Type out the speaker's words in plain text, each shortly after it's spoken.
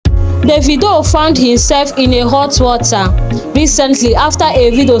Davido found himself in a hot water recently after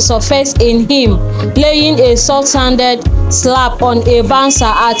a video surfaced in him laying a soft-handed slap on a bouncer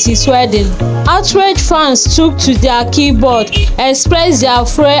at his wedding. Outraged fans took to their keyboard, expressed their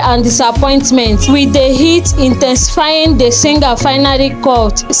fury and disappointment, with the heat intensifying. The singer finally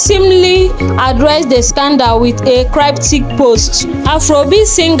called, seemingly addressed the scandal with a cryptic post. Afrobeat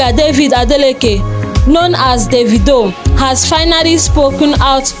singer David Adeleke, known as Davido, has finally spoken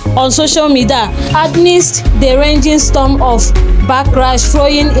out on social media amidst the raging storm of backlash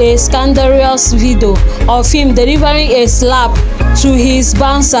following a scandalous video of him delivering a slap to his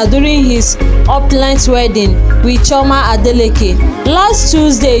bouncer during his opulent wedding with Chioma Adeleke. Last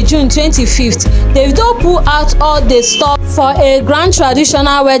Tuesday, June 25th, Davido pulled out all the stuff for a grand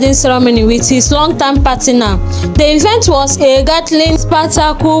traditional wedding ceremony with his longtime partner. The event was a gatling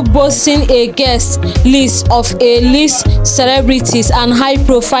spectacle boasting a guest list of A-list celebrities and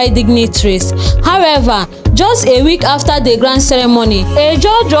high-profile dignitaries. However, just a week after the grand ceremony, a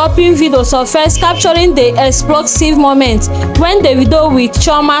jaw-dropping video surfaced capturing the explosive moment when Davido, with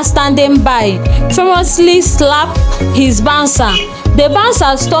Chioma standing by, famously slapped his bouncer. The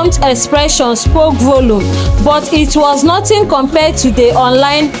bouncer's stumped expression spoke volume, but it was nothing compared to the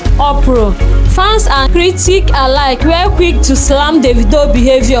online uproar. Fans and critics alike were quick to slam Davido's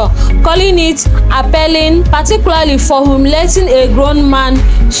behavior, calling it appalling, particularly for humiliating a grown man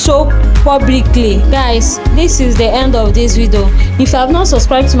so publicly. Guys, this is the end of this video. If you have not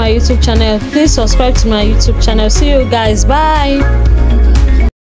subscribed to my YouTube channel, please subscribe to my YouTube channel. See you guys. Bye.